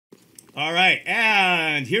All right,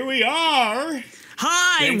 and here we are.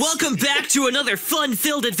 Hi, Thanks. welcome back to another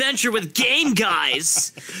fun-filled adventure with Game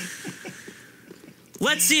Guys.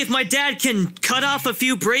 Let's see if my dad can cut off a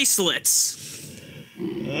few bracelets. All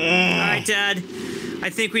right, Dad. I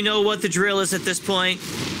think we know what the drill is at this point.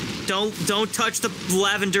 Don't touch the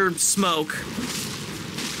lavender smoke.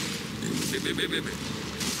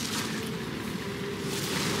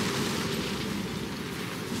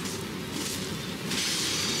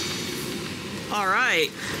 All right.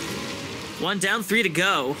 1 down, 3 to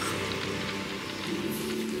go.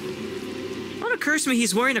 What occurs to me,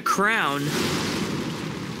 he's wearing a crown.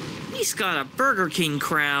 He's got a Burger King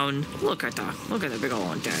crown. Look at the big old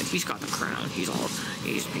one, Dad. He's got the crown. He's all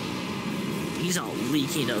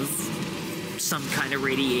leaking of some kind of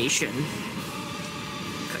radiation.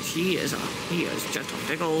 Cause he is just a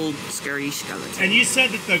big old scary skeleton. And you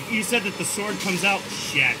said that the sword comes out.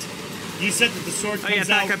 Shit. You said that the sword comes out. Oh yeah,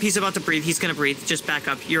 back up. He's about to breathe. He's gonna breathe. Just back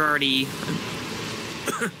up. You're already.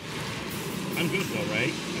 I'm good though,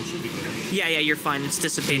 right? I should be good. Yeah, you're fine. It's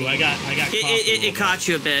dissipating. Ooh, I got. It caught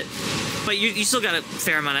you a bit, but you still got a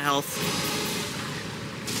fair amount of health.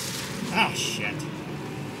 Oh shit.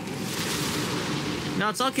 No,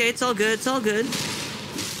 it's okay. It's all good. It's all good.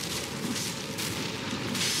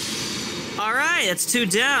 All right, that's 2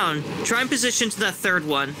 down. Try and position to that third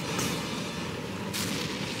one.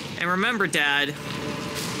 And remember, Dad,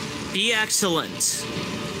 be excellent.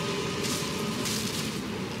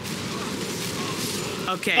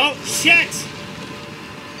 Okay. Oh shit!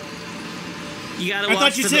 You gotta. I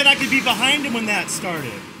thought you said I could be behind him when that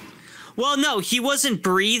started. Well, no, he wasn't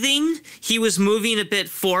breathing. He was moving a bit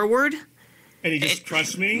forward. And he just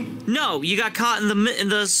crushed me. No, you got caught in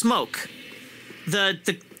the smoke.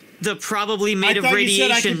 The probably made of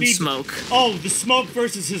radiation smoke. Oh, the smoke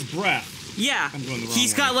versus his breath. Yeah, I'm going the wrong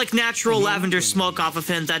he's way. got like natural lavender smoke off of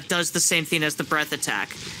him that does the same thing as the breath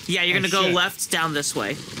attack. Yeah, you're gonna go left down this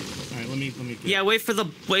way. All right, let me. Yeah, wait for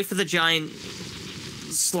the giant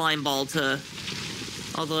slime ball to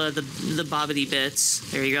all the bobbity bits.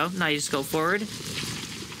 There you go. Now you just go forward.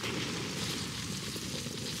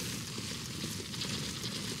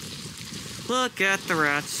 Look at the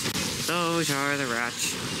rats. Those are the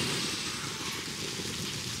rats.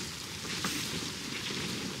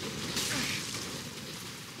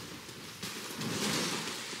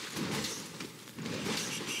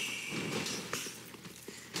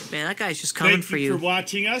 Man, that guy's just coming for you. Thank you for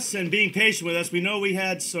watching us and being patient with us. We know we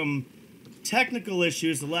had some technical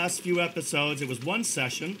issues the last few episodes. It was one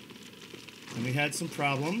session, and we had some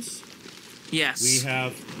problems. Yes.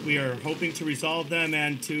 We are hoping to resolve them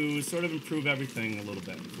and to sort of improve everything a little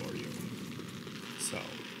bit for you. So.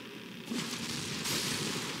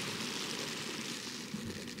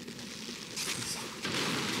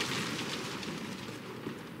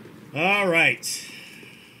 All right.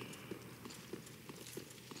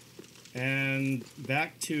 And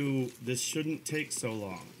back to this shouldn't take so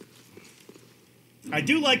long. I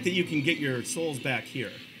do like that you can get your souls back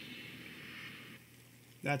here.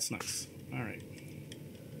 That's nice. All right.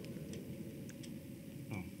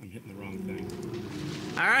 Oh, I'm hitting the wrong thing.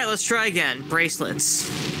 All right, let's try again.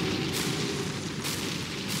 Bracelets.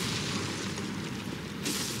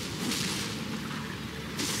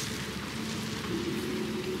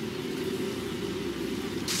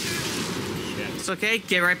 It's okay.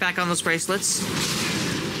 Get right back on those bracelets.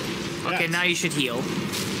 Okay, now you should heal.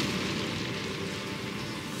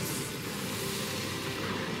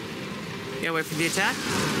 Yeah, wait for the attack.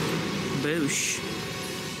 Boosh.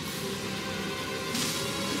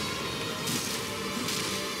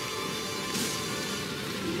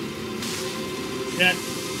 Shit.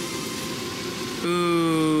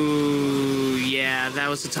 Ooh, yeah, that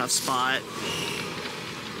was a tough spot.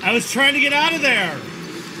 I was trying to get out of there.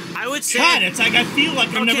 I would say... God, it's like I feel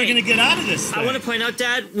like I'm never going to get out of this thing. I want to point out,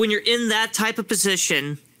 Dad, when you're in that type of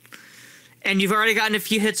position, and you've already gotten a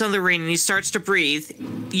few hits on the ring, and he starts to breathe,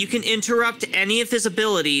 you can interrupt any of his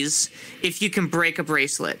abilities if you can break a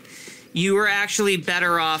bracelet. You are actually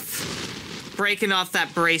better off breaking off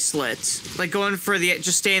that bracelet. Like going for the...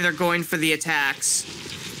 Just staying there going for the attacks.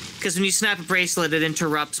 Because when you snap a bracelet, it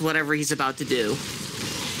interrupts whatever he's about to do.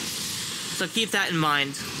 So keep that in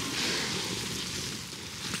mind.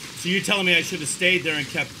 So you're telling me I should have stayed there and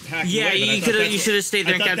kept hacking away? Yeah, you should have stayed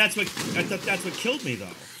there and kept... I thought that's what killed me, though.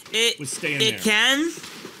 Was staying there. It can,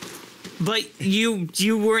 but you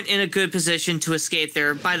weren't in a good position to escape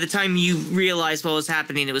there. By the time you realized what was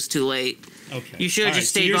happening, it was too late. Okay. You should have just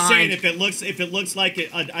stayed behind. behind. You're saying if it looks like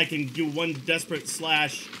I can do one desperate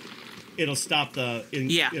slash, it'll stop the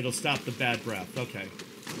it'll stop the bad breath. Okay.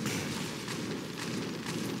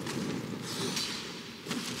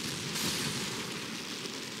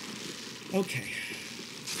 Okay.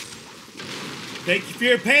 Thank you for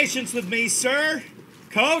your patience with me, sir.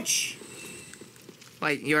 Coach.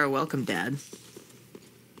 Why, you are welcome, Dad.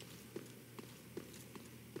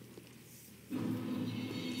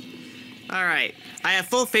 Alright. I have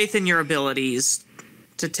full faith in your abilities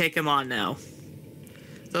to take him on now.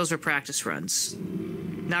 Those were practice runs.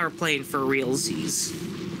 Now we're playing for realsies.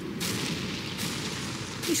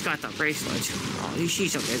 He's got the bracelet. Oh,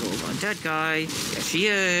 she's a big old undead guy. Yes, she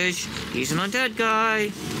is. He's an undead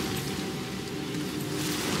guy.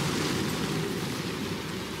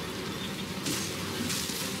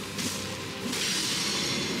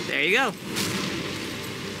 There you go.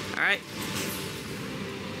 Alright.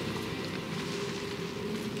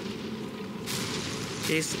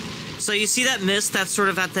 So you see that mist that's sort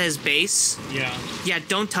of at his base? Yeah. Yeah,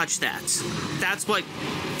 don't touch that. That's what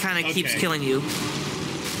kind of keeps killing you.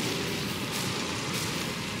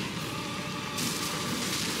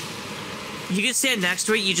 You can stand next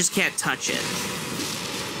to it, you just can't touch it.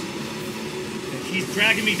 He's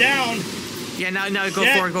dragging me down. Yeah, now go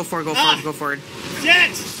forward, go forward, go forward, go forward.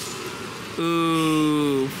 Shit!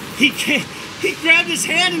 Ooh. He can't. He grabbed his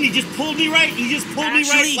hand and he just pulled me right. He just pulled me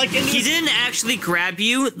right like into he didn't actually grab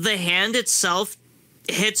you. The hand itself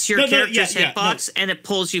hits your character's hitbox and it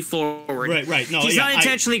pulls you forward. Right. No, he's not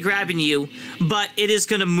intentionally grabbing you, but it is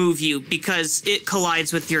going to move you because it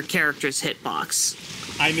collides with your character's hitbox.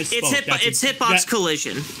 I misspoke. It's hitbox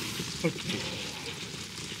collision.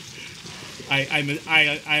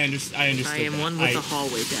 I understood. I am one with the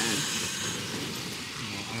hallway, Dad.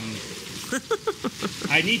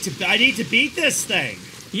 I need to beat this thing.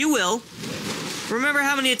 You will. Remember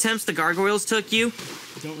how many attempts the gargoyles took you?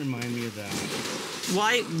 Don't remind me of that.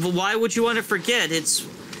 Why would you want to forget?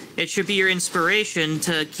 It should be your inspiration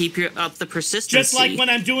to keep up the persistency. Just like when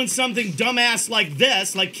I'm doing something dumbass like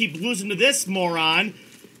this, like keep losing to this moron,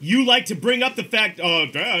 you like to bring up the fact, oh,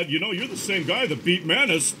 Dad, you know, you're the same guy that beat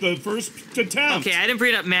Manus the first attempt. Okay, I didn't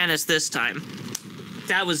bring up Manus this time.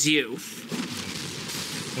 That was you.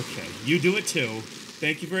 Okay, you do it too.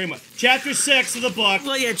 Thank you very much. Chapter 6 of the book.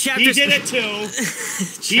 Well, yeah, chapter. He did it too.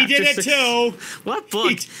 He did it too. What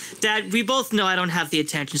book? Dad, we both know I don't have the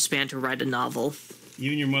attention span to write a novel. You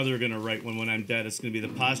and your mother are gonna write one when I'm dead. It's gonna be the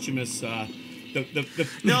posthumous.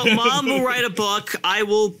 No, Mom will write a book. I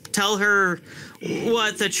will tell her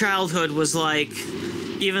what the childhood was like,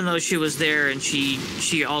 even though she was there and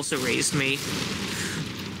she also raised me.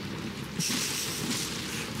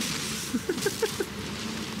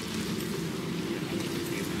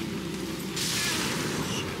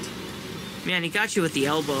 Man, he got you with the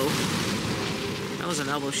elbow. That was an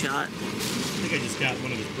elbow shot. I think I just got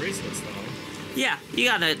one of his bracelets, though. Yeah, you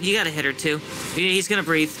gotta hit her too. He's gonna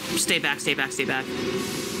breathe. Stay back, stay back, stay back.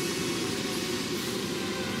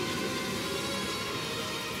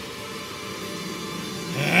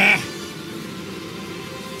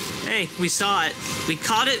 Hey, we saw it. We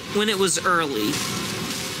caught it when it was early.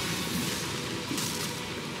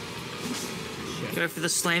 Go for the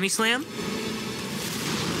slammy slam.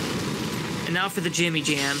 And now for the Jimmy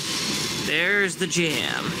Jam. There's the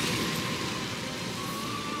jam.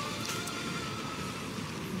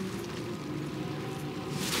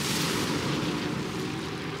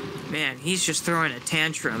 Man, he's just throwing a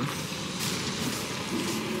tantrum.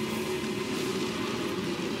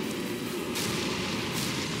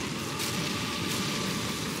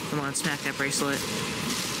 Come on, smack that bracelet.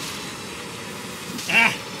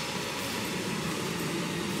 Ah!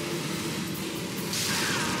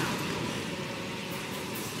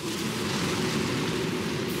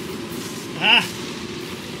 Ah!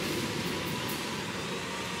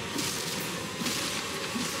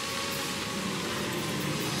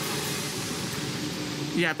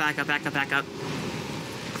 Yeah, back up, back up, back up.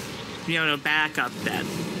 No, back up, Dad.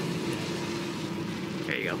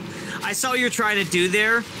 There you go. I saw what you're trying to do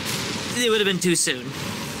there. It would have been too soon.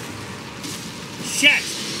 Shit!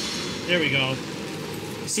 There we go.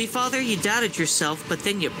 See, Father, you doubted yourself, but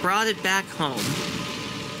then you brought it back home.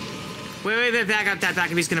 Wait, back up, Dad,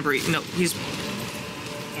 back up. He's gonna breathe. No, he's...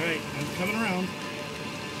 Alright, I'm coming around.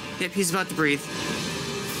 Yep, he's about to breathe.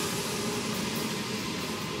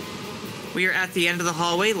 We are at the end of the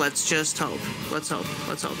hallway. Let's just hope. Let's hope.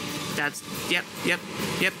 Let's hope. That's... Yep.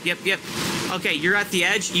 Okay, you're at the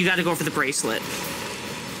edge. You gotta go for the bracelet.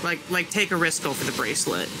 Like, take a risk, go for the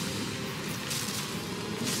bracelet.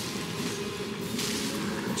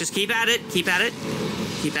 Just keep at it. Keep at it.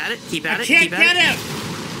 Keep at it. Keep at it. I can't keep get at it!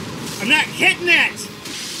 I'm not hitting it!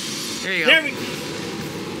 There you go. There we go.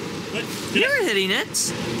 You're hitting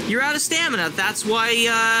it. You're out of stamina. That's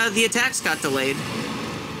why the attacks got delayed.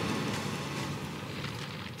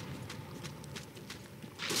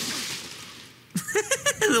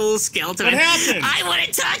 little skeleton. What happened? I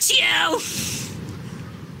wouldn't touch you!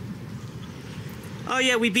 Oh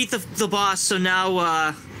yeah, we beat the boss, so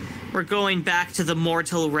now, we're going back to the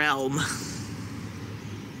mortal realm.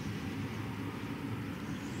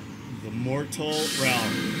 The mortal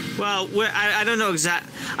realm. Well, I don't know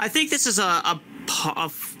I think this is a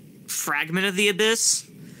fragment of the abyss.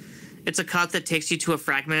 It's a cut that takes you to a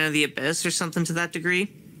fragment of the abyss or something to that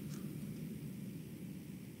degree.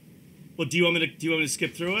 Well, do you want me to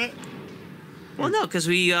skip through it? Well, no, because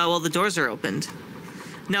the doors are opened.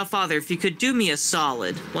 Now, Father, if you could do me a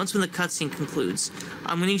solid, once when the cutscene concludes,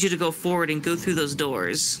 I'm gonna need you to go forward and go through those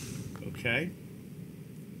doors. Okay.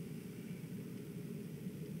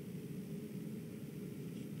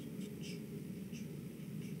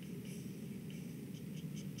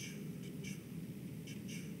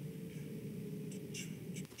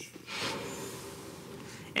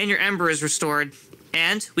 And your ember is restored,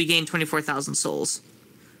 and we gain 24,000 souls.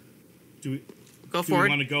 Do we go forward?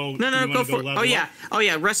 Want to go? No, go forward. Oh yeah,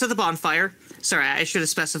 up? Rest of the bonfire. Sorry, I should have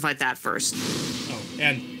specified that first. Oh,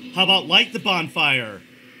 and how about light the bonfire?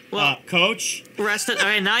 Well, Coach. Rest at. All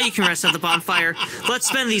right, now you can rest at the bonfire. Let's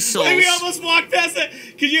spend these souls. Wait, we almost walked past it.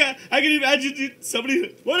 I can imagine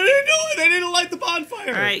somebody. What are they doing? They didn't light the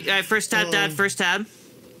bonfire. All right, first tab, Dad. First tab.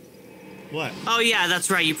 What? Oh yeah, that's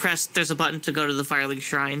right. You press. There's a button to go to the Firelink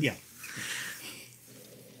Shrine. Yeah.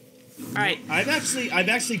 All right. I've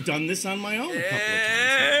actually done this on my own a couple of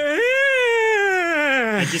times.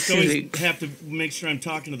 I just always have to make sure I'm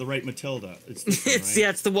talking to the right Matilda. It's this one, right? Yeah,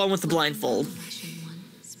 it's the one with the blindfold.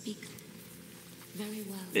 Speak very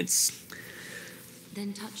well. It's.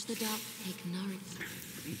 Then touch the dark, take nourishment.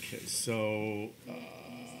 Okay, so.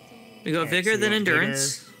 We go right, vigor, so then we want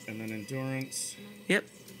endurance. vigor, and then endurance. Yep.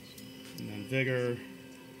 And then vigor.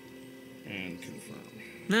 And confirm.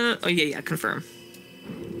 No. Oh yeah, confirm.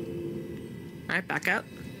 All right, back out.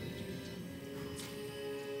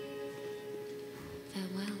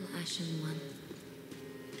 Farewell, Ashen One.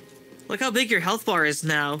 Look how big your health bar is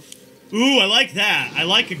now. Ooh, I like that. I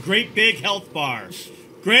like a great big health bar.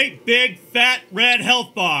 Great big fat red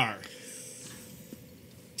health bar.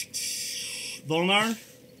 Volnar?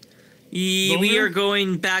 We are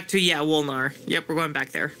going back to Wolnar. Yep, we're going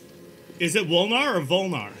back there. Is it Wolnar or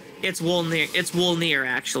Volnar? It's Wolnir. It's Wolnir,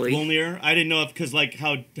 actually. Wolnir? I didn't know if because like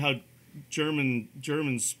how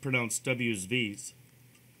Germans pronounce W's V's.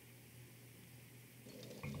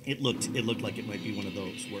 It looked like it might be one of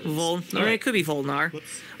those words. Right. It could be Volnar.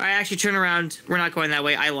 Whoops. I actually turn around. We're not going that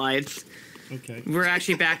way. I lied. Okay. We're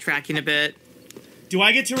actually backtracking a bit. Do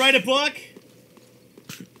I get to write a book?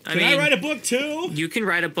 I Can mean, I write a book too? You can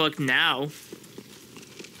write a book now.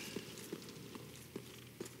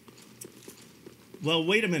 Well,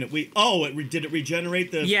 wait a minute. Did it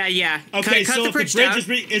regenerate the? Yeah. Okay, cut so the if bridge the bridge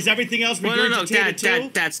down. is everything else regurgitated too?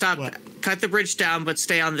 Dad, stop. What? Cut the bridge down, but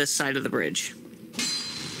stay on this side of the bridge.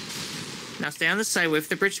 Now stay on this side. Wait for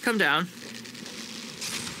the bridge to come down.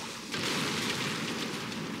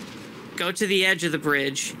 Go to the edge of the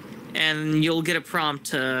bridge, and you'll get a prompt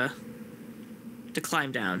to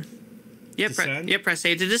climb down. Yep, press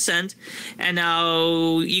A to descend, and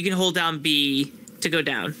now you can hold down B to go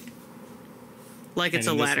down. Like it's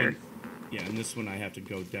a ladder. Yeah, and this one I have to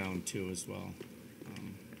go down too as well.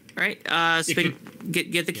 All right,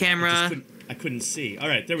 get the camera. I couldn't see. All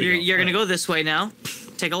right, there we go. You're gonna go this way now.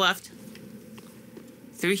 Take a left.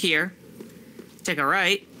 Through here. Take a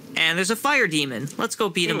right. And there's a fire demon. Let's go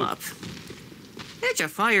beat him up. It's a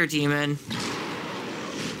fire demon.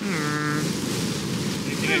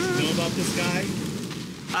 Anything I should know about this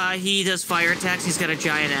guy? He does fire attacks. He's got a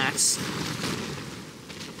giant axe.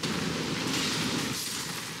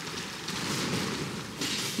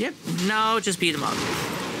 Yep. No, just beat him up.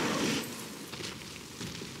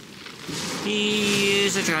 He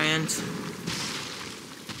is a giant.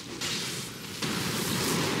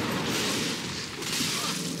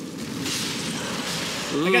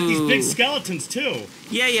 Ooh. I got these big skeletons too.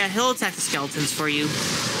 Yeah, he'll attack the skeletons for you.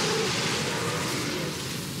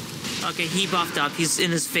 Okay, he buffed up. He's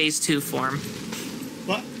in his phase 2 form.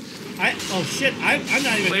 What? Oh shit! I'm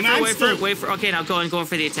not even. Wait for. Okay, now go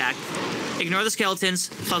for the attack. Ignore the skeletons.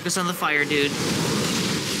 Focus on the fire, dude.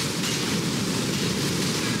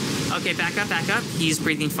 Okay, back up. He's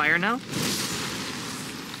breathing fire now.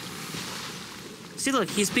 See, look,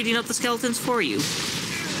 he's beating up the skeletons for you.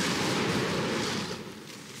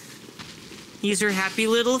 He's your happy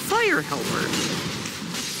little fire helper.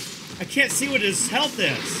 I can't see what his health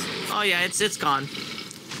is. Oh yeah, it's gone.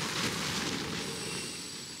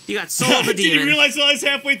 You got Soul of the I didn't Demon. realize until I was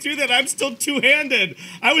halfway through that I'm still two-handed.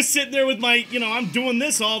 I was sitting there with my, I'm doing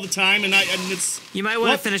this all the time, and it's. You might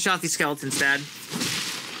want to finish off these skeletons, Dad.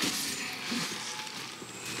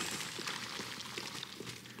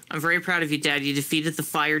 I'm very proud of you, Dad. You defeated the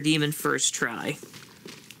fire demon first try.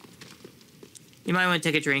 You might want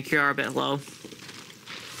to take a drink. You are a bit low.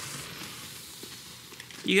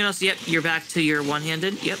 You can also, yep, you're back to your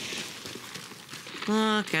one-handed. Yep.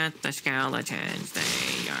 Look at the skeletons.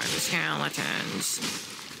 They are the skeletons.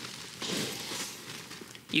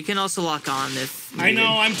 You can also lock on if needed. I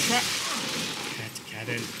know, I'm trying. Get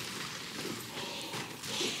in.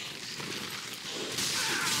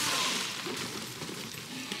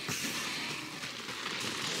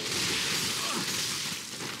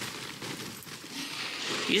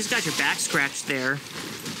 You just got your back scratched there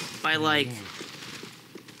by, like,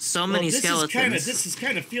 so many skeletons. This is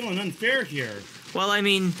kind of feeling unfair here. Well, I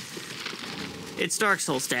mean, it's Dark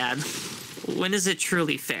Souls, Dad. When is it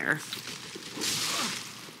truly fair?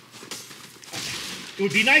 It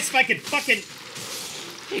would be nice if I could fucking...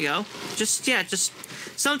 There you go. Just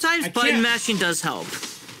sometimes button mashing does help.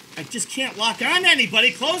 I just can't lock on to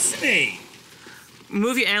anybody close to me.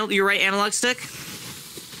 Move your right analog stick.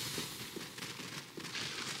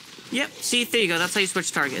 Yep, see, there you go. That's how you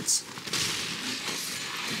switch targets.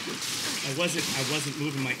 I wasn't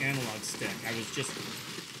moving my analog stick. I was just...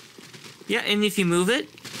 Yeah, and if you move it,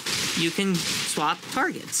 you can swap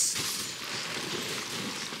targets.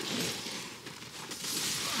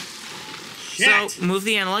 Shit. So, move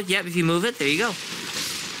the analog. Yep, if you move it, there you go.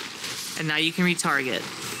 And now you can retarget.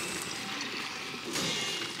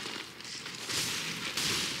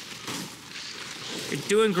 You're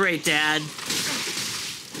doing great, Dad.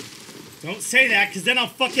 Don't say that, because then I'll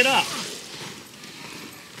fuck it up.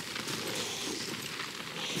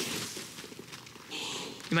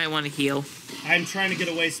 You might want to heal. I'm trying to get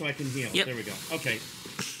away so I can heal. Yep. There we go. Okay.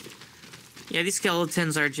 Yeah, these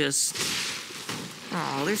skeletons are just...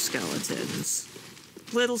 Oh, they're skeletons.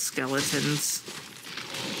 Little skeletons.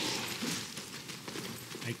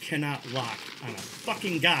 I cannot lock on a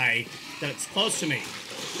fucking guy that's close to me.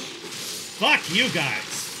 Fuck you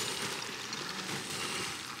guys.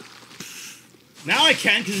 Now I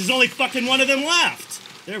can, because there's only fucking one of them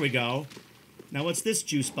left. There we go. Now what's this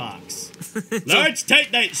juice box? Large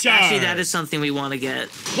titanite shard. Actually, that is something we want to get.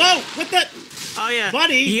 Whoa! What the? Oh yeah,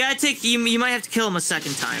 buddy. You gotta take. You might have to kill him a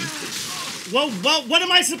second time. Whoa! What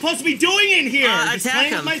am I supposed to be doing in here?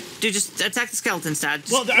 Attack him. Dude, just attack the skeletons, Dad.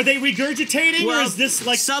 Well, are they regurgitating, or is this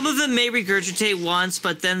like... Some of them may regurgitate once,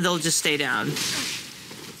 but then they'll just stay down.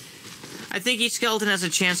 I think each skeleton has a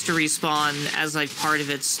chance to respawn as, like, part of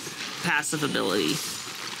its passive ability.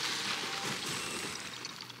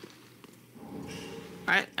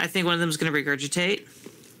 Alright, I think one of them is going to regurgitate.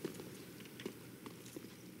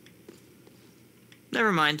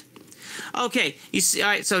 Never mind. Okay, you see,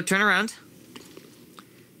 alright, so turn around.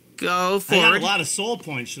 Go forward. I got a lot of soul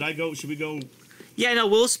points. Should we go? Yeah, no,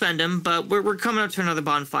 we'll spend them, but we're coming up to another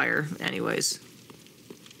bonfire anyways.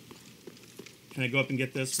 Can I go up and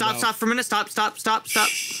get this? Stop for a minute. Stop.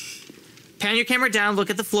 Pan your camera down, look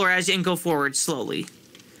at the floor and go forward slowly.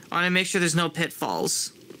 I want to make sure there's no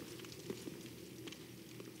pitfalls.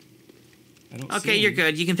 I don't okay, you're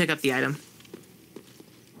good. You can pick up the item.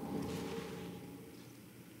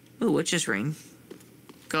 Ooh, witch's ring.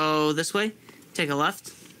 Go this way. Take a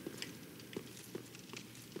left.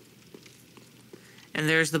 And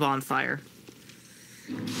there's the bonfire.